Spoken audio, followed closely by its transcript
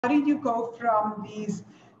How did you go from these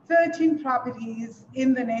 13 properties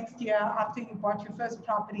in the next year after you bought your first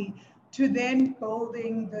property to then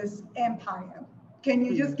building this empire? Can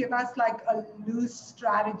you just give us like a loose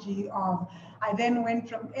strategy of, I then went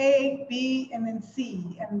from A, B, and then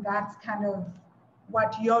C, and that's kind of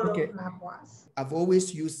what your roadmap was? I've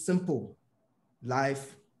always used simple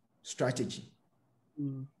life strategy.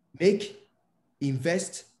 Make,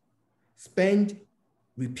 invest, spend,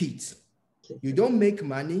 repeat. You don't make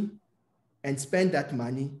money and spend that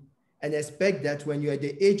money and expect that when you're at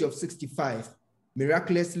the age of 65,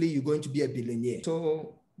 miraculously, you're going to be a billionaire.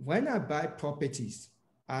 So when I buy properties,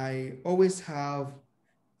 I always have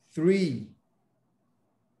 3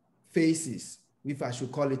 phases, if I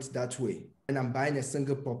should call it that way, and I'm buying a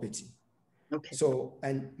single property. Okay. So,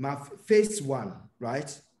 and my phase 1,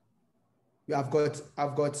 right? I've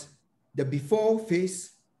got the before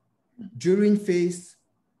phase, during phase,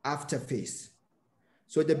 after phase.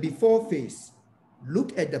 So the before phase,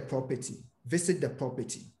 look at the property, visit the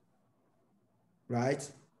property, right?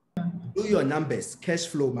 Do your numbers, cash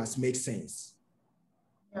flow must make sense.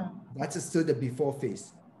 Yeah. That is still the before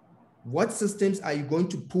phase. What systems are you going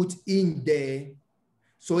to put in there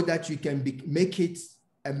so that you can make it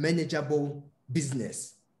a manageable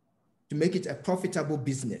business, to make it a profitable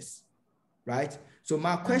business, right? So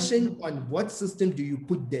my question on what system do you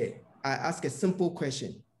put there, I ask a simple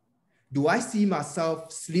question. Do I see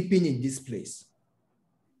myself sleeping in this place?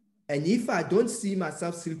 And if I don't see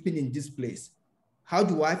myself sleeping in this place, how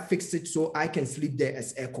do I fix it so I can sleep there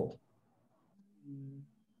as Echo?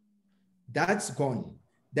 That's gone.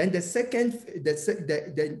 Then the second,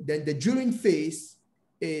 the during phase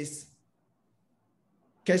is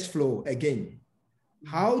cash flow again.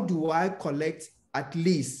 How do I collect at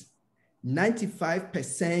least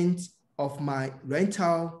 95% of my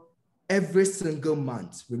rental every single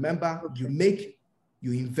month? Remember, you make,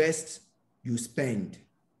 you invest, you spend.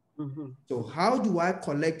 So how do I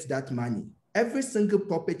collect that money? Every single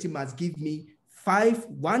property must give me 5,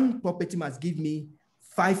 one property must give me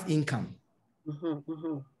 5 income.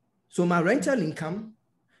 So my rental income,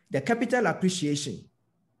 the capital appreciation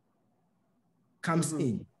comes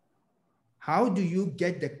in. How do you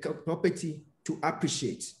get the property to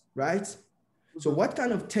appreciate, right? So what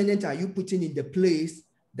kind of tenant are you putting in the place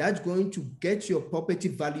that's going to get your property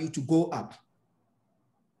value to go up?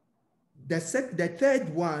 The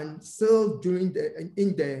third one, still during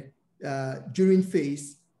during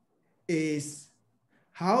phase, is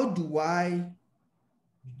how do I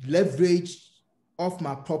leverage off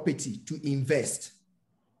my property to invest?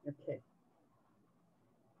 Okay.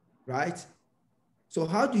 Right? So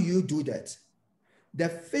how do you do that? The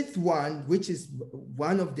fifth one, which is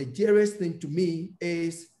one of the dearest thing to me,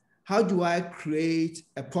 is how do I create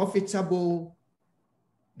a profitable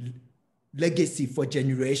legacy for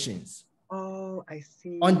generations? Oh, I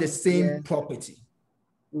see. On the same property.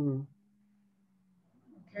 Okay.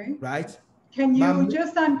 Right? Can you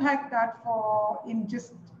just unpack that in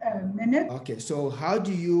just a minute? Okay, so how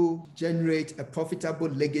do you generate a profitable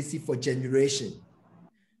legacy for generation?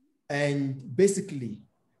 And basically,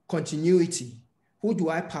 continuity. Who do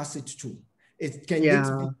I pass it to? Can it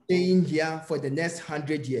be staying here for the next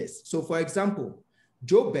 100 years? So for example,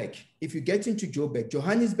 Joburg, if you get into Joburg,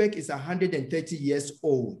 Johannesburg is 130 years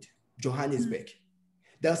old, Johannesburg.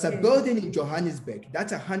 There's a building in Johannesburg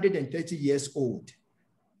that's 130 years old.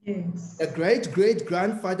 Yes. The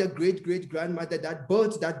great-great-grandfather, great-great-grandmother that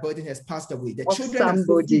built that building has passed away. The children are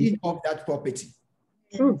living off that property.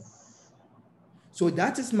 So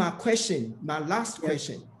that is my question, my last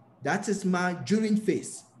question. That is my during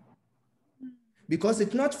phase. Because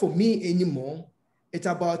it's not for me anymore. It's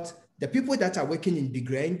about the people that are working in Big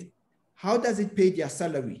Grand. How does it pay their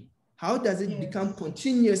salary? How does it become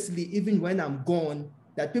continuously, even when I'm gone,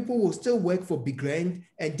 that people will still work for Big Grand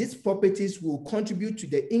and these properties will contribute to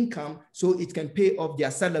the income so it can pay off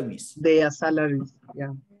their salaries? Their salaries,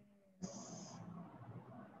 yeah.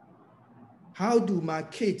 How do my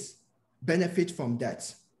kids benefit from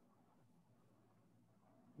that?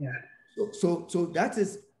 Yeah. So that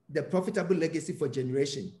is the profitable legacy for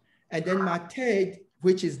generation. And then my third,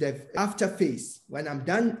 which is the after phase. When I'm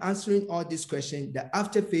done answering all these questions, the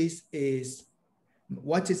after phase is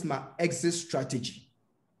what is my exit strategy?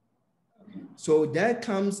 So there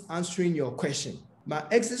comes answering your question. My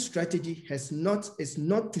exit strategy is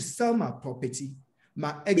not to sell my property.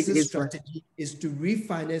 My exit strategy is to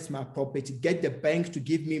refinance my property, get the bank to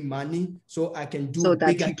give me money so I can do so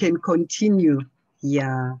that you can continue.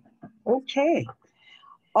 Yeah. Okay.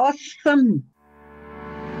 Awesome.